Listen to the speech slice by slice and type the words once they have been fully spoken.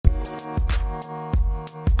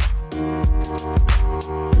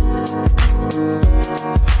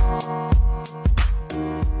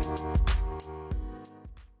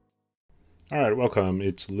welcome.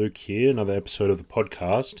 It's Luke here, another episode of the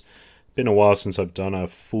podcast. Been a while since I've done a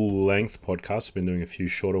full-length podcast. I've been doing a few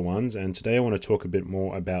shorter ones, and today I want to talk a bit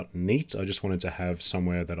more about Neat. I just wanted to have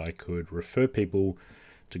somewhere that I could refer people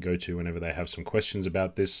to go to whenever they have some questions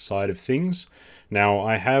about this side of things. Now,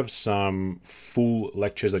 I have some full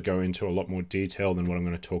lectures that go into a lot more detail than what I'm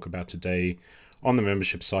going to talk about today on the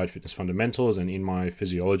membership side, Fitness Fundamentals, and in my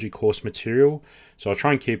physiology course material. So I'll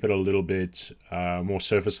try and keep it a little bit more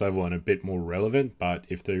surface level and a bit more relevant, but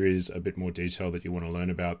if there is a bit more detail that you want to learn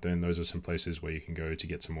about, then those are some places where you can go to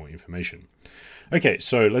get some more information. Okay,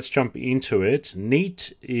 so let's jump into it.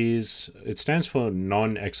 NEAT it stands for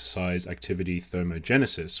Non-Exercise Activity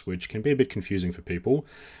Thermogenesis, which can be a bit confusing for people.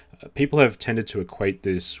 People have tended to equate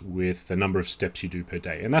this with the number of steps you do per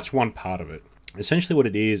day, and that's one part of it. Essentially what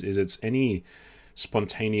it is it's any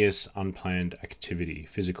spontaneous, unplanned activity,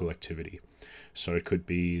 physical activity. So it could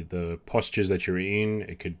be the postures that you're in,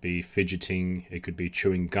 it could be fidgeting, it could be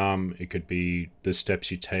chewing gum, it could be the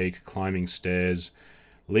steps you take, climbing stairs,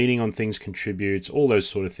 leaning on things contributes, all those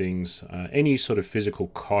sort of things. Any sort of physical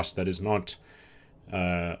cost that is not,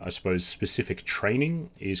 specific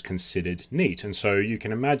training is considered NEAT. And so you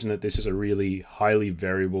can imagine that this is a really highly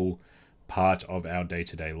variable part of our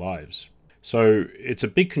day-to-day lives. So it's a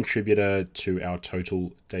big contributor to our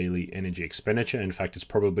total daily energy expenditure. In fact, it's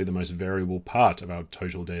probably the most variable part of our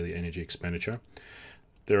total daily energy expenditure.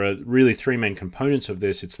 There are really three main components of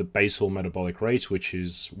this. It's the basal metabolic rate, which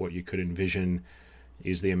is what you could envision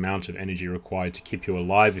is the amount of energy required to keep you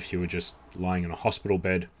alive if you were just lying in a hospital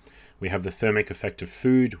bed. We have the thermic effect of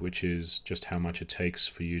food, which is just how much it takes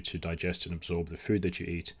for you to digest and absorb the food that you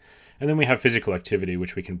eat. And then we have physical activity,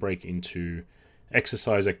 which we can break into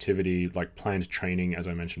exercise activity like planned training, as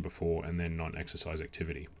I mentioned before, and then non-exercise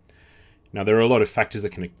activity. Now, there are a lot of factors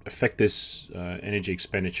that can affect this energy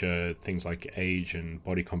expenditure, things like age and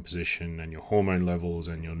body composition and your hormone levels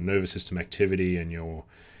and your nervous system activity and your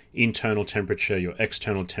internal temperature, your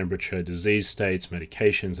external temperature, disease states,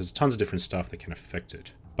 medications. There's tons of different stuff that can affect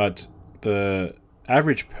it. But the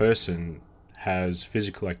average person has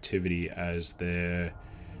physical activity as their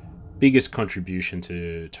biggest contribution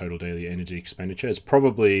to total daily energy expenditure. It's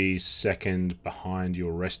probably second behind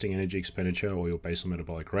your resting energy expenditure or your basal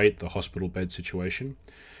metabolic rate, the hospital bed situation.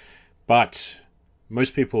 But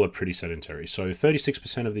most people are pretty sedentary. So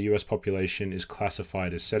 36% of the US population is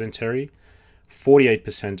classified as sedentary,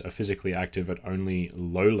 48% are physically active at only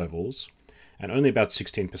low levels, and only about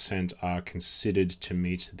 16% are considered to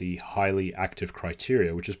meet the highly active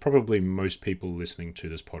criteria, which is probably most people listening to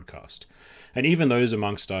this podcast. And even those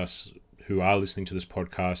amongst us who are listening to this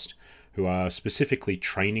podcast, who are specifically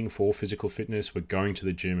training for physical fitness, we're going to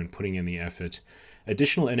the gym and putting in the effort,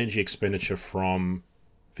 additional energy expenditure from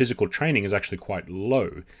physical training is actually quite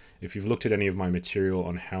low. If you've looked at any of my material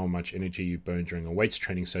on how much energy you burn during a weights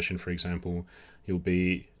training session, for example, you'll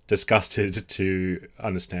be disgusted to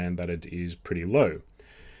understand that it is pretty low.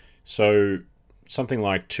 So something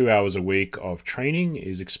like 2 hours a week of training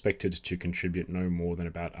is expected to contribute no more than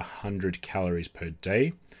about 100 calories per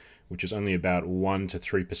day, which is only about 1 to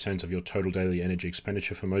 3% of your total daily energy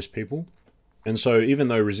expenditure for most people. And so even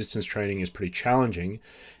though resistance training is pretty challenging,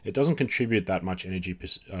 it doesn't contribute that much energy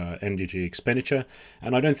expenditure,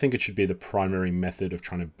 and I don't think it should be the primary method of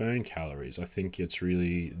trying to burn calories. I think it's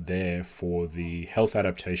really there for the health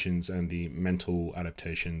adaptations and the mental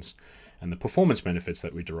adaptations and the performance benefits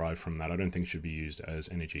that we derive from that. I don't think it should be used as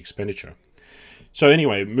energy expenditure. So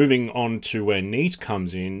anyway, moving on to where NEAT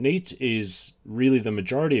comes in. NEAT is really the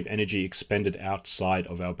majority of energy expended outside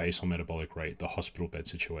of our basal metabolic rate, the hospital bed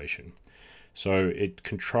situation. So it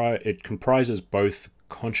comprises both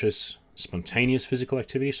conscious, spontaneous physical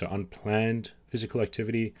activity, so unplanned physical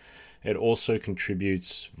activity. It also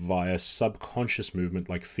contributes via subconscious movement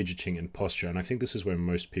like fidgeting and posture. And I think this is where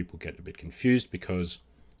most people get a bit confused because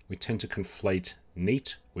we tend to conflate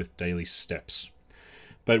NEAT with daily steps.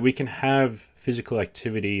 But we can have physical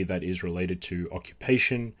activity that is related to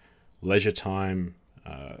occupation, leisure time,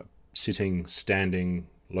 sitting, standing,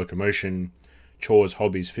 locomotion, chores,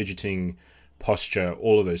 hobbies, fidgeting, posture.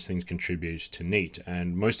 All of those things contribute to NEAT,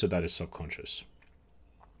 and most of that is subconscious.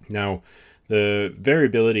 Now, the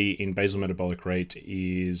variability in basal metabolic rate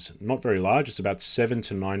is not very large. It's about 7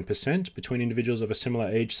 to 9% between individuals of a similar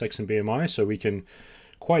age, sex, and BMI, so we can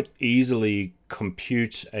quite easily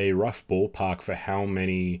compute a rough ballpark for how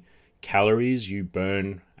many calories you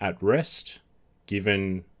burn at rest,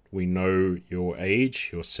 given we know your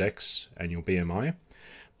age, your sex, and your BMI.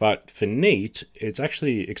 But for NEAT, it's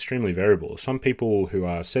actually extremely variable. Some people who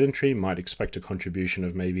are sedentary might expect a contribution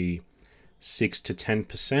of maybe 6 to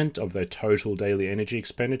 10% of their total daily energy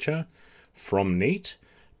expenditure from NEAT.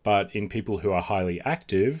 But in people who are highly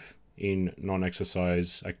active in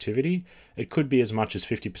non-exercise activity, it could be as much as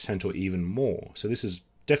 50% or even more. So this is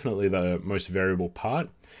definitely the most variable part.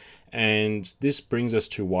 And this brings us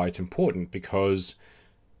to why it's important, because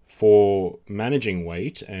for managing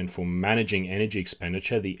weight and for managing energy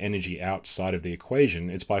expenditure, the energy outside of the equation,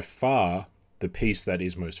 it's by far the piece that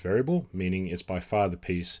is most variable, meaning it's by far the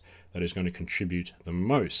piece that is going to contribute the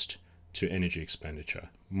most to energy expenditure,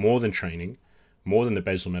 more than training, more than the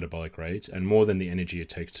basal metabolic rate, and more than the energy it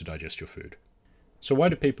takes to digest your food. So why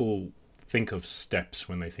do people think of steps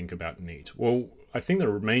when they think about NEAT? Well, I think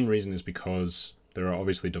the main reason is because there are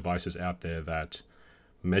obviously devices out there that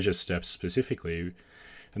measure steps specifically.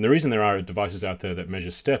 And the reason there are devices out there that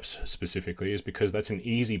measure steps specifically is because that's an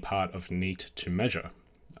easy part of NEAT to measure.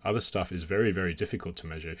 Other stuff is very, very difficult to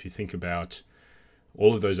measure. If you think about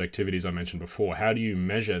all of those activities I mentioned before, how do you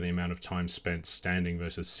measure the amount of time spent standing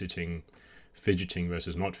versus sitting, fidgeting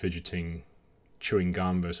versus not fidgeting, chewing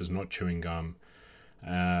gum versus not chewing gum,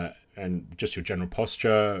 and just your general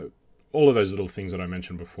posture, all of those little things that I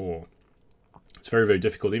mentioned before. It's very, very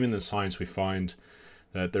difficult. Even in the science, we find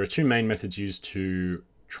that there are two main methods used to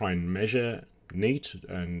try and measure NEAT,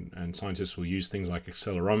 and scientists will use things like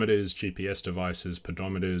accelerometers, GPS devices,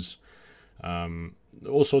 pedometers,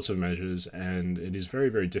 all sorts of measures, and it is very,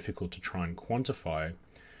 very difficult to try and quantify.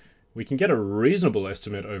 We can get a reasonable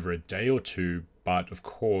estimate over a day or two, but of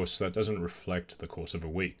course that doesn't reflect the course of a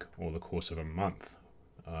week or the course of a month,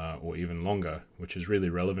 or even longer, which is really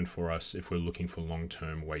relevant for us if we're looking for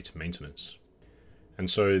long-term weight maintenance. And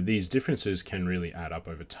so these differences can really add up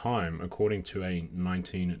over time. According to a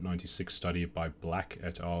 1996 study by Black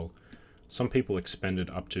et al., some people expended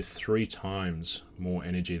up to 3 times more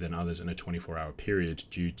energy than others in a 24-hour period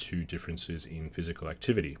due to differences in physical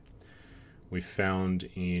activity. We found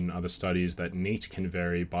in other studies that NEAT can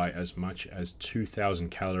vary by as much as 2,000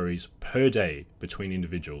 calories per day between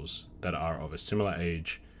individuals that are of a similar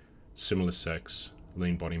age, similar sex,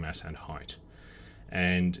 lean body mass, and height.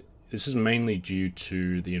 And this is mainly due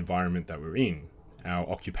to the environment that we're in, our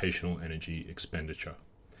occupational energy expenditure.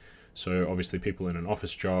 So obviously people in an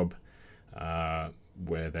office job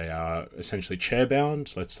where they are essentially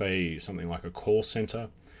chair-bound, let's say something like a call center,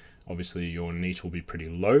 obviously your NEAT will be pretty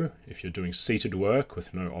low. If you're doing seated work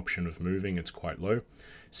with no option of moving, it's quite low.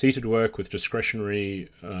 Seated work with discretionary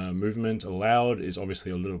movement allowed is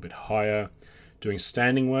obviously a little bit higher. Doing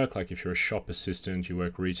standing work, like if you're a shop assistant, you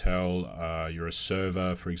work retail, you're a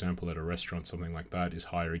server, for example, at a restaurant, something like that, is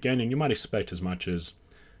higher again. And you might expect as much as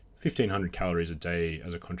 1,500 calories a day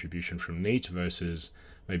as a contribution from NEAT versus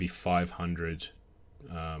maybe 500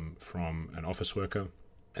 from an office worker.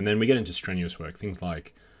 And then we get into strenuous work, things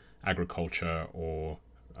like agriculture or,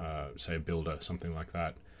 say, a builder, something like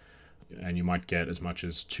that. And you might get as much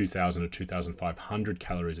as 2,000 or 2,500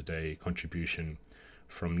 calories a day contribution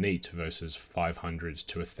from NEAT versus 500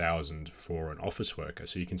 to 1,000 for an office worker.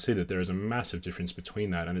 So you can see that there is a massive difference between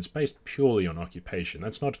that, and it's based purely on occupation.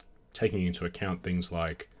 That's not taking into account things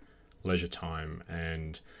like leisure time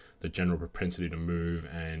and the general propensity to move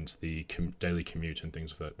and the daily commute and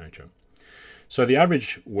things of that nature. So the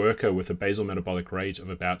average worker with a basal metabolic rate of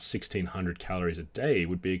about 1,600 calories a day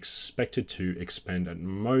would be expected to expend at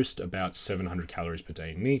most about 700 calories per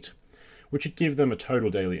day NEAT, which would give them a total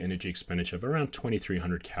daily energy expenditure of around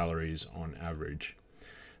 2,300 calories on average.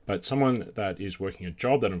 But someone that is working a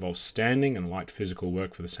job that involves standing and light physical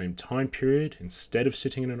work for the same time period, instead of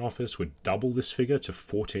sitting in an office, would double this figure to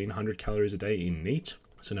 1,400 calories a day in NEAT.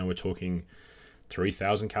 So now we're talking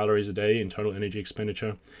 3,000 calories a day in total energy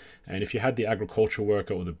expenditure. And if you had the agricultural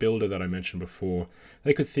worker or the builder that I mentioned before,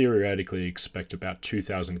 they could theoretically expect about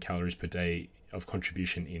 2,000 calories per day of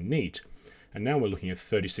contribution in NEAT. And now we're looking at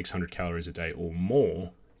 3,600 calories a day or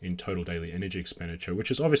more in total daily energy expenditure,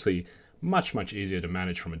 which is obviously much, much easier to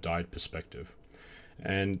manage from a diet perspective.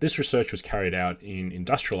 And this research was carried out in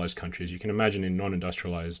industrialized countries. You can imagine in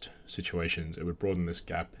non-industrialized situations, it would broaden this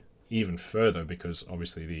gap even further because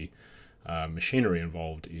obviously the machinery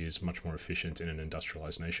involved is much more efficient in an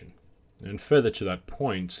industrialized nation. And further to that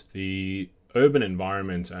point, the urban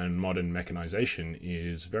environment and modern mechanization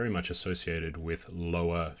is very much associated with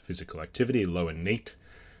lower physical activity, lower NEAT.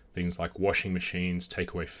 Things like washing machines,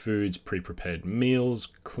 takeaway foods, pre-prepared meals,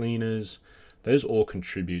 cleaners, those all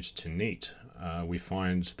contribute to NEAT. We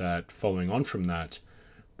find that following on from that,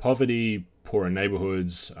 poverty, poorer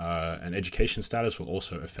neighborhoods, and education status will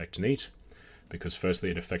also affect NEAT because firstly,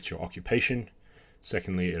 it affects your occupation.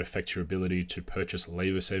 Secondly, it affects your ability to purchase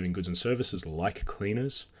labor-saving goods and services like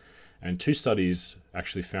cleaners. And 2 studies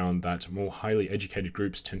actually found that more highly educated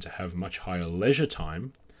groups tend to have much higher leisure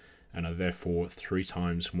time and are therefore 3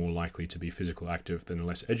 times more likely to be physical active than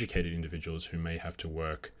less educated individuals who may have to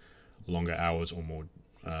work longer hours or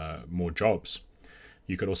more jobs.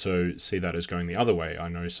 You could also see that as going the other way. I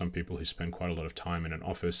know some people who spend quite a lot of time in an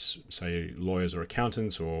office, say lawyers or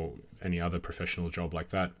accountants or any other professional job like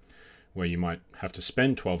that, where you might have to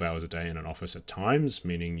spend 12 hours a day in an office at times,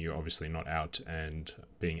 meaning you're obviously not out and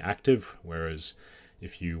being active. Whereas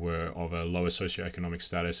if you were of a lower socioeconomic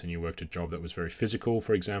status and you worked a job that was very physical,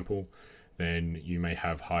 for example, then you may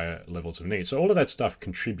have higher levels of need. So all of that stuff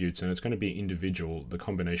contributes, and it's going to be individual, the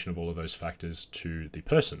combination of all of those factors to the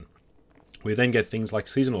person. We then get things like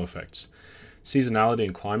seasonal effects. Seasonality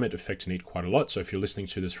and climate affect NEAT quite a lot. So if you're listening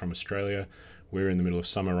to this from Australia, we're in the middle of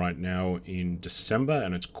summer right now in December,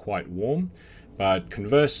 and it's quite warm. But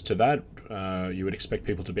converse to that, you would expect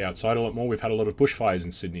people to be outside a lot more. We've had a lot of bushfires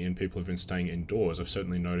in Sydney, and people have been staying indoors. I've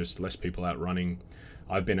certainly noticed less people out running.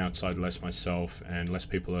 I've been outside less myself, and less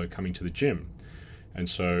people are coming to the gym. And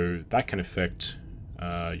so that can affect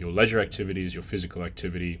your leisure activities, your physical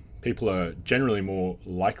activity. People are generally more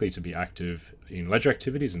likely to be active in leisure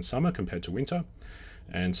activities in summer compared to winter.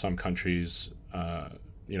 And some countries,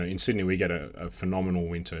 in Sydney, we get a phenomenal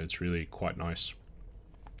winter. It's really quite nice.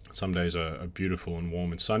 Some days are beautiful and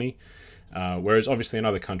warm and sunny. Whereas obviously in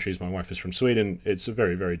other countries, my wife is from Sweden, it's a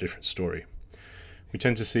very, very different story. We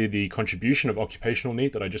tend to see the contribution of occupational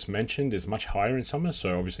NEAT that I just mentioned is much higher in summer.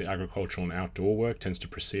 So obviously agricultural and outdoor work tends to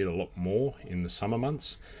precede a lot more in the summer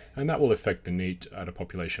months, and that will affect the NEAT at a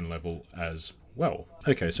population level as well.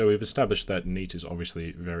 Okay, so we've established that NEAT is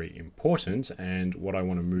obviously very important, and what I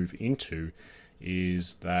want to move into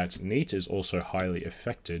is that NEAT is also highly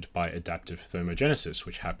affected by adaptive thermogenesis,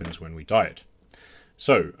 which happens when we diet.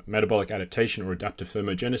 So metabolic adaptation or adaptive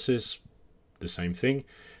thermogenesis, the same thing.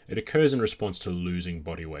 It occurs in response to losing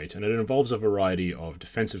body weight, and it involves a variety of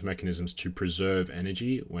defensive mechanisms to preserve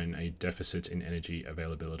energy when a deficit in energy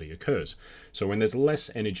availability occurs. So when there's less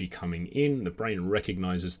energy coming in, the brain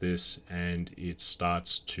recognizes this and it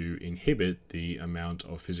starts to inhibit the amount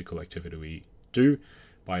of physical activity we do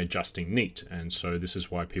by adjusting NEAT. And so this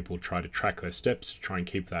is why people try to track their steps, try and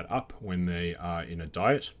keep that up when they are in a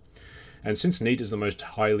diet. And since NEAT is the most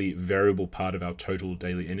highly variable part of our total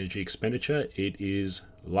daily energy expenditure, it is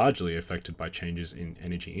largely affected by changes in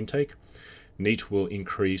energy intake. NEAT will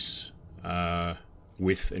increase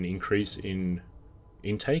with an increase in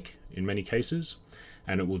intake in many cases,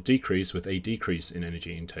 and it will decrease with a decrease in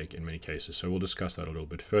energy intake in many cases. So we'll discuss that a little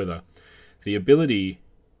bit further. The ability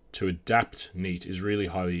to adapt NEAT is really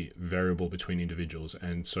highly variable between individuals.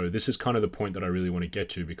 And so this is kind of the point that I really want to get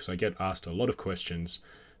to, because I get asked a lot of questions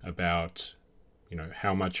about,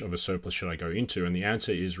 how much of a surplus should I go into? And the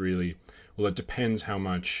answer is really, well, it depends how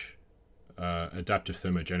much adaptive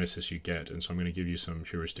thermogenesis you get. And so I'm going to give you some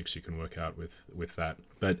heuristics you can work out with that.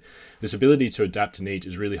 But this ability to adapt to NEAT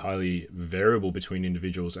is really highly variable between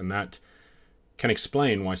individuals, and that can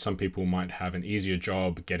explain why some people might have an easier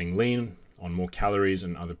job getting lean on more calories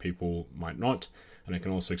and other people might not. And it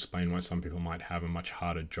can also explain why some people might have a much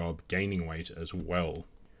harder job gaining weight as well.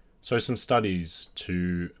 So some studies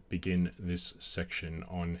to begin this section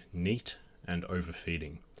on NEAT and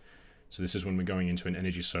overfeeding. So this is when we're going into an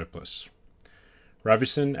energy surplus.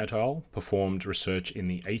 Ravison et al. Performed research in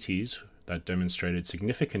the 80s that demonstrated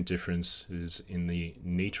significant differences in the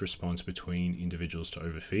NEAT response between individuals to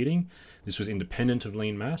overfeeding. This was independent of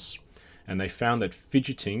lean mass, and they found that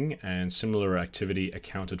fidgeting and similar activity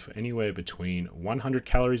accounted for anywhere between 100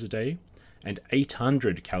 calories a day and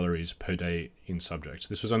 800 calories per day in subjects.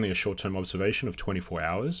 This was only a short-term observation of 24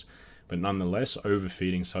 hours, but nonetheless,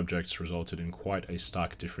 overfeeding subjects resulted in quite a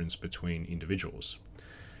stark difference between individuals.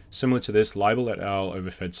 Similar to this, Leibel et al.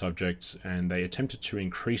 Overfed subjects, and they attempted to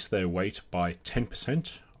increase their weight by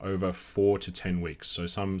 10% over 4 to 10 weeks. So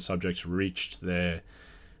some subjects reached their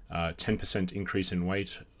 10% increase in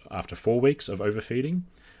weight after 4 weeks of overfeeding.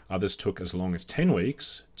 Others took as long as 10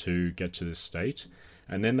 weeks to get to this state,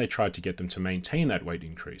 and then they tried to get them to maintain that weight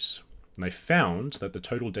increase. And they found that the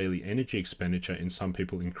total daily energy expenditure in some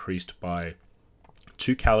people increased by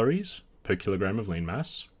 2 calories per kilogram of lean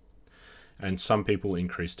mass, and some people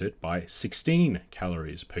increased it by 16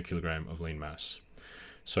 calories per kilogram of lean mass.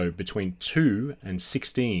 So between 2 and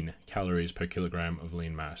 16 calories per kilogram of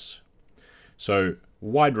lean mass. So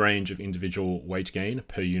wide range of individual weight gain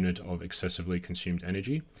per unit of excessively consumed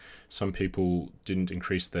energy. Some people didn't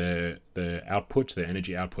increase their output, their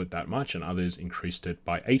energy output that much, and others increased it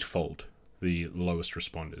by 8-fold, the lowest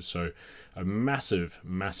responders. So a massive,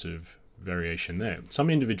 massive variation there. Some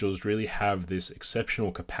individuals really have this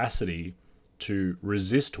exceptional capacity to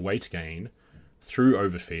resist weight gain through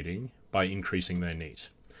overfeeding by increasing their NEAT.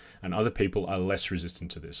 and other people are less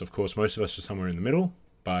resistant to this. Of course, most of us are somewhere in the middle,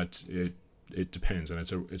 but it depends, and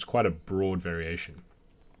it's quite a broad variation.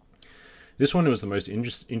 This one was the most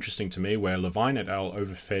interesting to me, where Levine et al.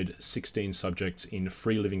 Overfed 16 subjects in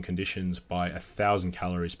free living conditions by 1,000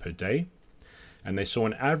 calories per day, and they saw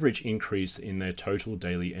an average increase in their total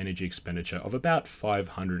daily energy expenditure of about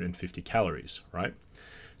 550 calories, right?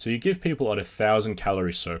 So you give people at 1,000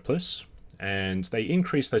 calorie surplus, and they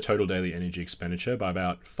increase their total daily energy expenditure by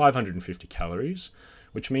about 550 calories,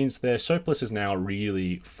 which means their surplus is now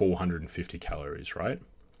really 450 calories, right?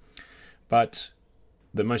 But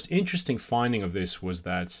the most interesting finding of this was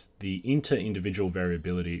that the inter-individual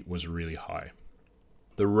variability was really high.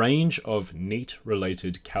 The range of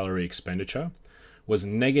NEAT-related calorie expenditure was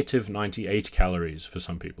negative 98 calories for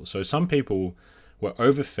some people. So some people were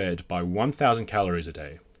overfed by 1,000 calories a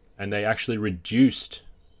day, and they actually reduced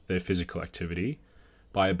their physical activity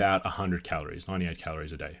by about 100 calories, 98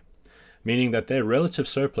 calories a day, meaning that their relative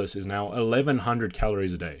surplus is now 1,100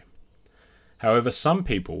 calories a day. However, some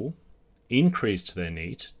people increased their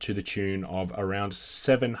NEAT to the tune of around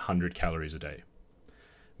 700 calories a day,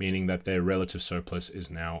 meaning that their relative surplus is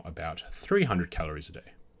now about 300 calories a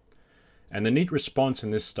day. And the NEAT response in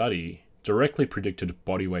this study directly predicted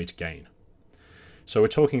body weight gain. So we're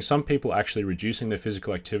talking some people actually reducing their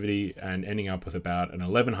physical activity and ending up with about an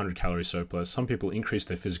 1,100 calorie surplus. Some people increased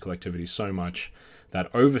their physical activity so much that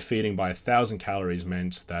overfeeding by 1,000 calories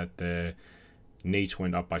meant that their NEAT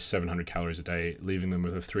went up by 700 calories a day, leaving them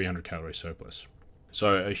with a 300 calorie surplus.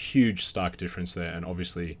 So a huge stark difference there, and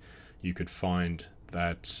obviously you could find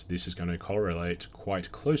that this is going to correlate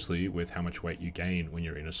quite closely with how much weight you gain when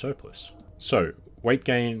you're in a surplus. So weight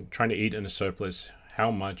gain, trying to eat in a surplus, how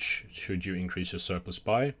much should you increase your surplus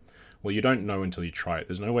by? Well, you don't know until you try it.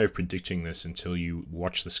 There's no way of predicting this until you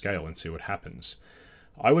watch the scale and see what happens.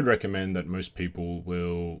 I would recommend that most people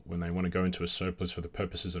will, when they want to go into a surplus for the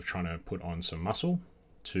purposes of trying to put on some muscle,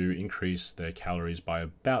 to increase their calories by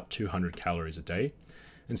about 200 calories a day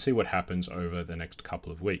and see what happens over the next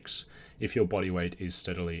couple of weeks. If your body weight is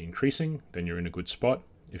steadily increasing, then you're in a good spot.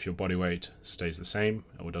 If your body weight stays the same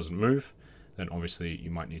or doesn't move, then obviously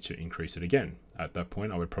you might need to increase it again. At that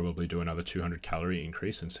point, I would probably do another 200 calorie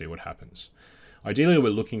increase and see what happens. Ideally, we're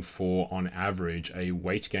looking for, on average, a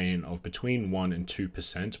weight gain of between 1 and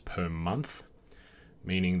 2% per month,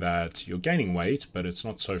 meaning that you're gaining weight, but it's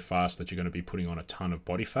not so fast that you're going to be putting on a ton of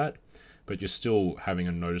body fat, but you're still having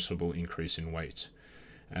a noticeable increase in weight.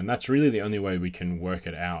 And that's really the only way we can work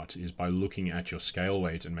it out, is by looking at your scale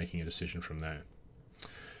weight and making a decision from there.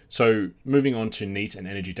 So moving on to NEAT and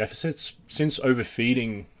energy deficits, since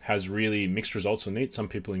overfeeding has really mixed results on NEAT, some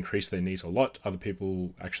people increase their NEAT a lot, other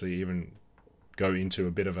people actually even go into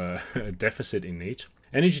a bit of a deficit in NEAT.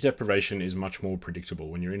 Energy deprivation is much more predictable.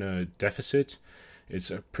 When you're in a deficit, it's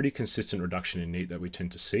a pretty consistent reduction in NEAT that we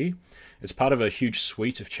tend to see. It's part of a huge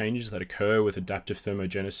suite of changes that occur with adaptive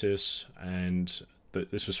thermogenesis, and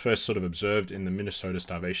this was first sort of observed in the Minnesota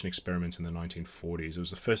starvation experiments in the 1940s. It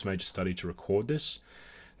was the first major study to record this.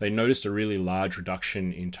 They noticed a really large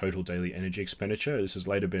reduction in total daily energy expenditure. This has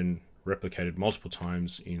later been replicated multiple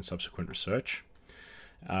times in subsequent research.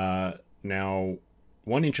 Now,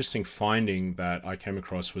 one interesting finding that I came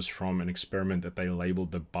across was from an experiment that they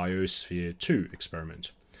labeled the Biosphere 2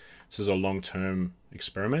 experiment. This is a long-term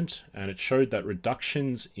experiment, and it showed that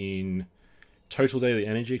reductions in total daily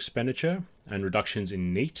energy expenditure and reductions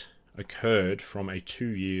in NEAT occurred from a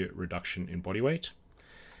 2-year reduction in body weight.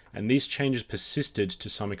 And these changes persisted to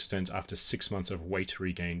some extent after 6 months of weight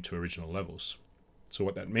regain to original levels. So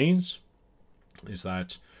what that means is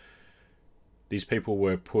that these people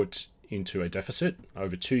were put into a deficit.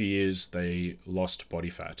 Over 2 years, they lost body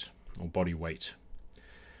fat or body weight.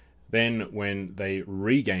 Then when they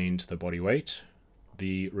regained the body weight,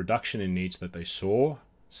 the reduction in NEAT that they saw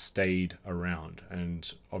stayed around.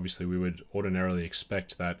 And obviously we would ordinarily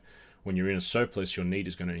expect that when you're in a surplus, your NEAT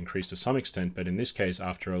is going to increase to some extent. But in this case,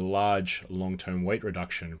 after a large long-term weight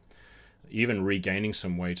reduction, even regaining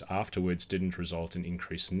some weight afterwards didn't result in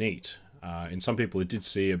increased NEAT. In some people, it did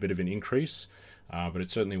see a bit of an increase, but it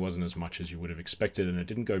certainly wasn't as much as you would have expected, and it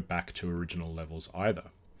didn't go back to original levels either.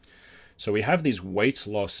 So we have these weight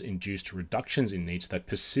loss-induced reductions in NEAT that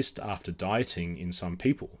persist after dieting in some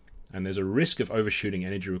people. And there's a risk of overshooting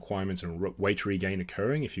energy requirements and weight regain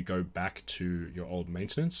occurring if you go back to your old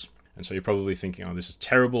maintenance. And so you're probably thinking, oh, this is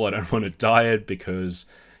terrible. I don't want to diet because,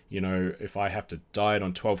 you know, if I have to diet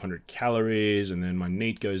on 1,200 calories and then my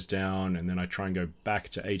NEAT goes down and then I try and go back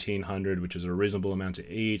to 1,800, which is a reasonable amount to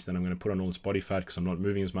eat, then I'm going to put on all this body fat because I'm not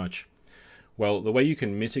moving as much. Well, the way you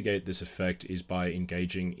can mitigate this effect is by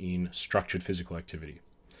engaging in structured physical activity.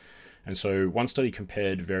 And so one study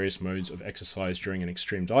compared various modes of exercise during an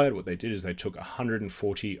extreme diet. What they did is they took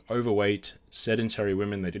 140 overweight, sedentary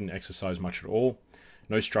women. They didn't exercise much at all,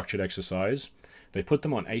 no structured exercise. They put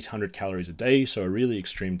them on 800 calories a day, so a really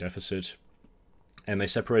extreme deficit, and they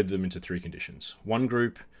separated them into 3 conditions. One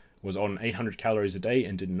group was on 800 calories a day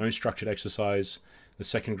and did no structured exercise. The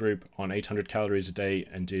second group on 800 calories a day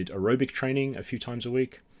and did aerobic training a few times a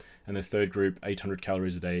week. And the third group, 800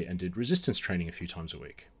 calories a day and did resistance training a few times a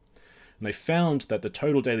week. And they found that the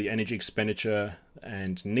total daily energy expenditure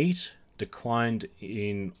and NEAT declined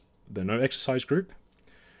in the no exercise group.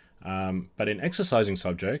 But in exercising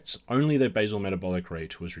subjects, only their basal metabolic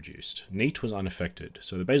rate was reduced. NEAT was unaffected.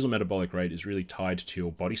 So the basal metabolic rate is really tied to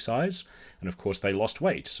your body size. And of course, they lost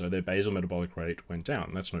weight, so their basal metabolic rate went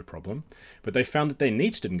down. That's no problem. But they found that their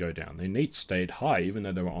NEAT didn't go down. Their NEAT stayed high, even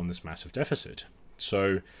though they were on this massive deficit.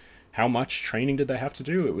 So how much training did they have to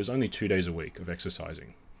do? It was only 2 days a week of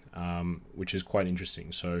exercising, which is quite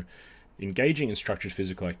interesting. So engaging in structured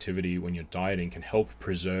physical activity when you're dieting can help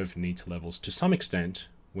preserve NEAT levels to some extent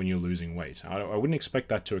when you're losing weight. I wouldn't expect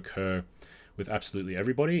that to occur with absolutely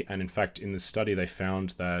everybody. And in fact, in this study, they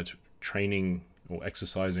found that training or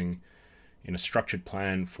exercising in a structured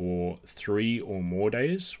plan for 3 or more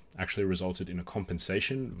days actually resulted in a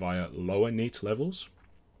compensation via lower NEAT levels.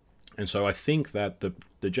 And so I think that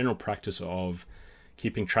the general practice of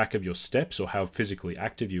keeping track of your steps or how physically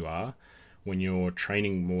active you are when you're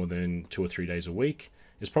training more than 2 or 3 days a week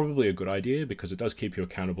is probably a good idea, because it does keep you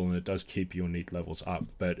accountable and it does keep your NEAT levels up.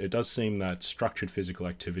 But it does seem that structured physical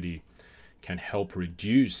activity can help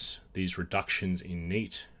reduce these reductions in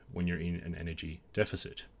NEAT when you're in an energy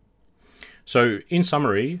deficit. So in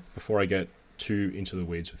summary, before I get too into the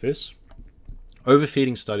weeds with this,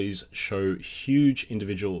 overfeeding studies show huge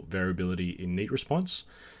individual variability in NEAT response.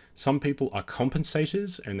 Some people are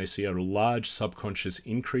compensators and they see a large subconscious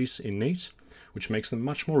increase in NEAT, which makes them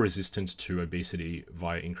much more resistant to obesity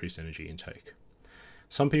via increased energy intake.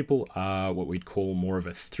 Some people are what we'd call more of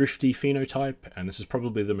a thrifty phenotype, and this is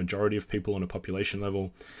probably the majority of people on a population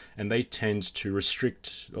level, and they tend to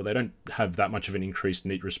restrict, or they don't have that much of an increased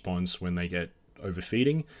NEAT response when they get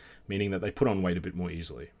overfeeding, meaning that they put on weight a bit more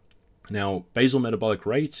easily. Now, basal metabolic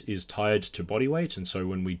rate is tied to body weight, and so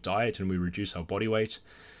when we diet and we reduce our body weight,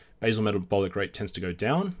 basal metabolic rate tends to go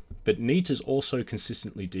down, but NEAT is also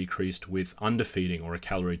consistently decreased with underfeeding or a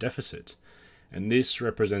calorie deficit. And this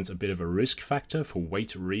represents a bit of a risk factor for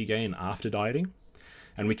weight regain after dieting.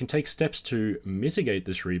 And we can take steps to mitigate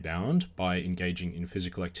this rebound by engaging in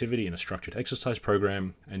physical activity in a structured exercise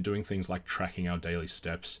program and doing things like tracking our daily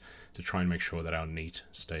steps to try and make sure that our NEAT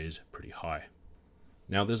stays pretty high.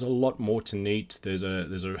 Now, there's a lot more to NEAT. There's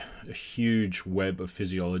a huge web of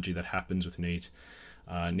physiology that happens with NEAT.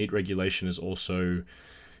 NEAT regulation is also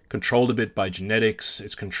controlled a bit by genetics.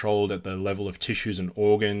 It's controlled at the level of tissues and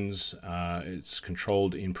organs. It's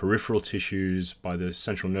controlled in peripheral tissues by the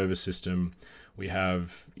central nervous system. We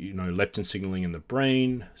have, leptin signaling in the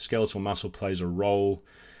brain. Skeletal muscle plays a role.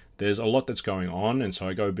 There's a lot that's going on, and so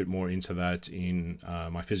I go a bit more into that in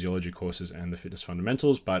my physiology courses and the fitness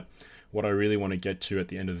fundamentals. But what I really want to get to at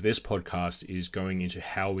the end of this podcast is going into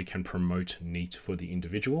how we can promote NEAT for the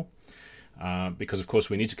individual. Because, of course,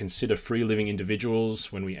 we need to consider free-living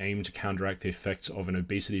individuals when we aim to counteract the effects of an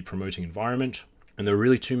obesity-promoting environment. And there are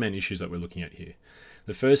really 2 main issues that we're looking at here.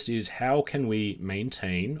 The first is, how can we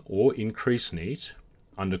maintain or increase NEAT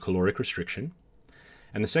under caloric restriction?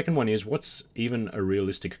 And the second one is, what's even a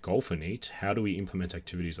realistic goal for NEAT? How do we implement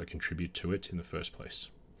activities that contribute to it in the first place?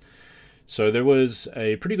 So there was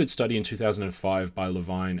a pretty good study in 2005 by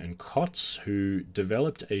Levine and Kotz, who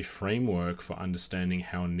developed a framework for understanding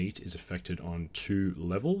how NEAT is affected on 2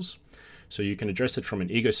 levels. So you can address it from an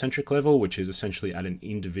egocentric level, which is essentially at an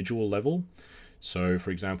individual level. So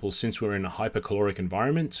for example, since we're in a hypercaloric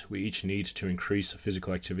environment, we each need to increase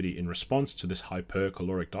physical activity in response to this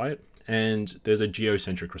hypercaloric diet. And there's a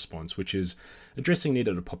geocentric response, which is addressing NEAT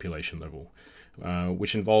at a population level,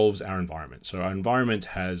 which involves our environment. So our environment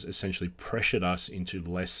has essentially pressured us into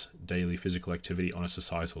less daily physical activity on a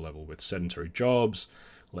societal level, with sedentary jobs,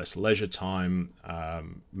 less leisure time,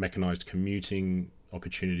 mechanized commuting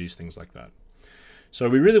opportunities, things like that. So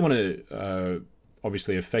we really want to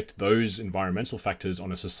obviously affect those environmental factors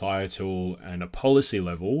on a societal and a policy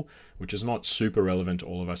level, which is not super relevant to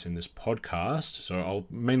all of us in this podcast. So I'll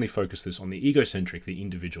mainly focus this on the egocentric, the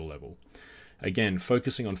individual level. Again,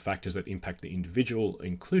 focusing on factors that impact the individual,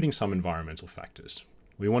 including some environmental factors.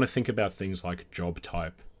 We want to think about things like job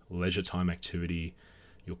type, leisure time activity,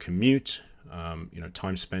 your commute,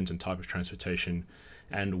 time spent and type of transportation,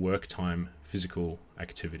 and work time physical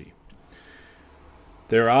activity.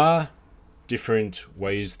 There are different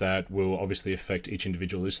ways that will obviously affect each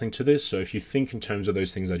individual listening to this. So if you think in terms of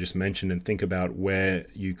those things I just mentioned and think about where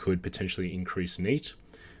you could potentially increase NEAT,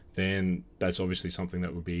 then that's obviously something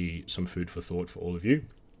that would be some food for thought for all of you.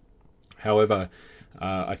 However,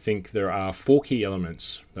 I think there are 4 key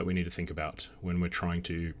elements that we need to think about when we're trying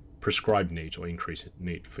to prescribe NEAT or increase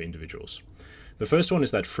NEAT for individuals. The first one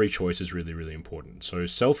is that free choice is really, really important. So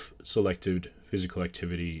self-selected physical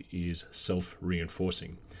activity is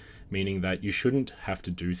self-reinforcing, meaning that you shouldn't have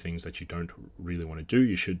to do things that you don't really want to do.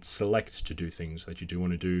 You should select to do things that you do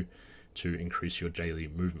want to do to increase your daily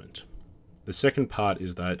movement. The second part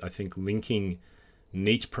is that I think linking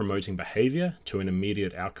NEAT promoting behavior to an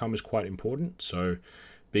immediate outcome is quite important. So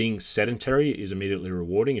being sedentary is immediately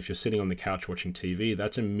rewarding. If you're sitting on the couch watching TV,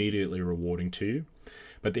 that's immediately rewarding to you.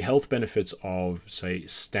 But the health benefits of, say,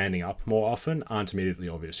 standing up more often aren't immediately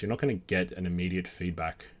obvious. You're not going to get an immediate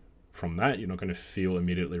feedback from that. You're not going to feel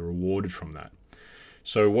immediately rewarded from that.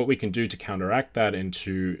 So what we can do to counteract that and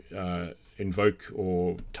to invoke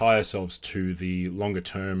or tie ourselves to the longer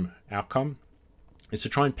term outcome is to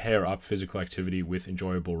try and pair up physical activity with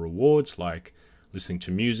enjoyable rewards like listening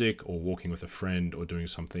to music or walking with a friend or doing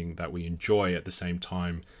something that we enjoy at the same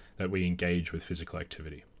time that we engage with physical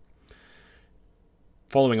activity.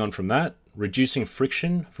 Following on from that, reducing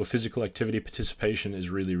friction for physical activity participation is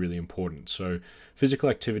really, really important. So physical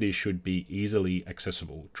activity should be easily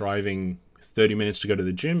accessible. Driving 30 minutes to go to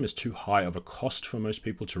the gym is too high of a cost for most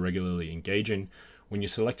people to regularly engage in. When you're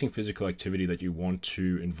selecting physical activity that you want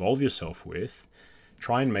to involve yourself with,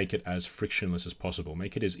 try and make it as frictionless as possible.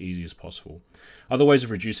 Make it as easy as possible. Other ways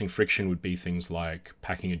of reducing friction would be things like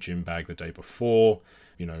packing a gym bag the day before,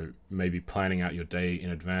 maybe planning out your day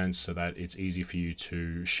in advance so that it's easy for you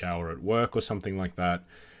to shower at work or something like that.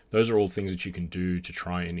 Those are all things that you can do to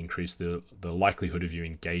try and increase the likelihood of you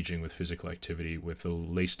engaging with physical activity with the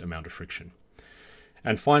least amount of friction.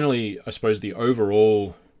 And finally, I suppose the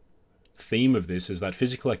overall theme of this is that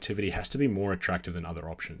physical activity has to be more attractive than other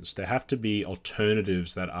options. There have to be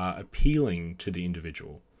alternatives that are appealing to the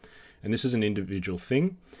individual. And this is an individual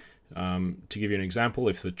thing. To give you an example,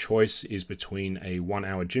 if the choice is between a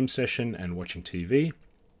 1-hour gym session and watching TV,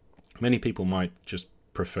 many people might just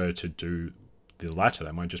prefer to do the latter.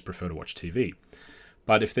 They might just prefer to watch TV.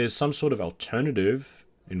 But if there's some sort of alternative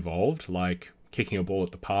involved, like kicking a ball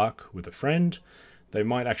at the park with a friend, they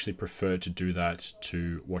might actually prefer to do that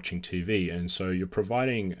to watching TV. And so you're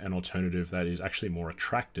providing an alternative that is actually more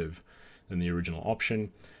attractive than the original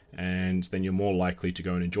option. And then you're more likely to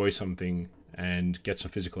go and enjoy something and get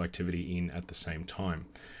some physical activity in at the same time.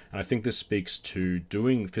 And I think this speaks to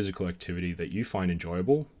doing physical activity that you find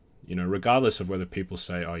enjoyable, regardless of whether people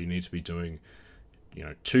say, oh, you need to be doing,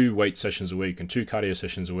 2 weight sessions a week and 2 cardio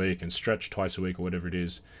sessions a week and stretch twice a week or whatever it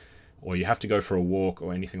is, or you have to go for a walk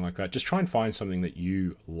or anything like that. Just try and find something that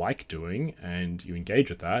you like doing and you engage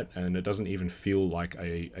with that, and it doesn't even feel like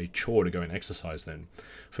a chore to go and exercise then.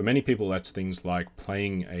 For many people, that's things like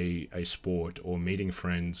playing a sport or meeting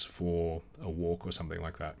friends for a walk or something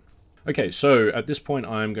like that. Okay, so at this point,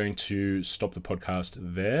 I'm going to stop the podcast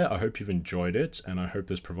there. I hope you've enjoyed it, and I hope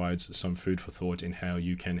this provides some food for thought in how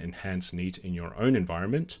you can enhance NEAT in your own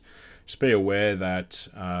environment. Just be aware that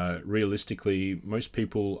realistically, most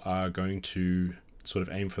people are going to sort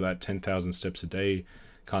of aim for that 10,000 steps a day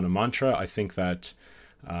kind of mantra. I think that,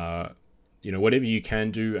 whatever you can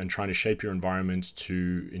do and trying to shape your environment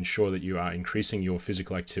to ensure that you are increasing your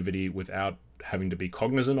physical activity without having to be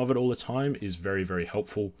cognizant of it all the time is very, very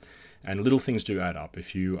helpful. And little things do add up.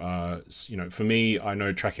 If you are, for me, I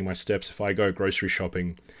know tracking my steps, if I go grocery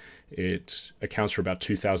shopping, it accounts for about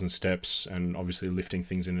 2,000 steps, and obviously lifting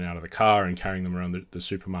things in and out of the car and carrying them around the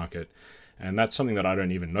supermarket. And that's something that I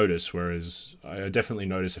don't even notice, whereas I definitely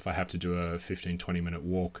notice if I have to do a 15-20 minute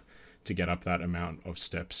walk to get up that amount of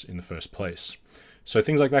steps in the first place. So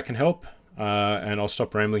things like that can help, and I'll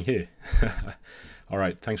stop rambling here. All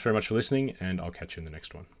right, thanks very much for listening, and I'll catch you in the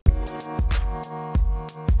next one.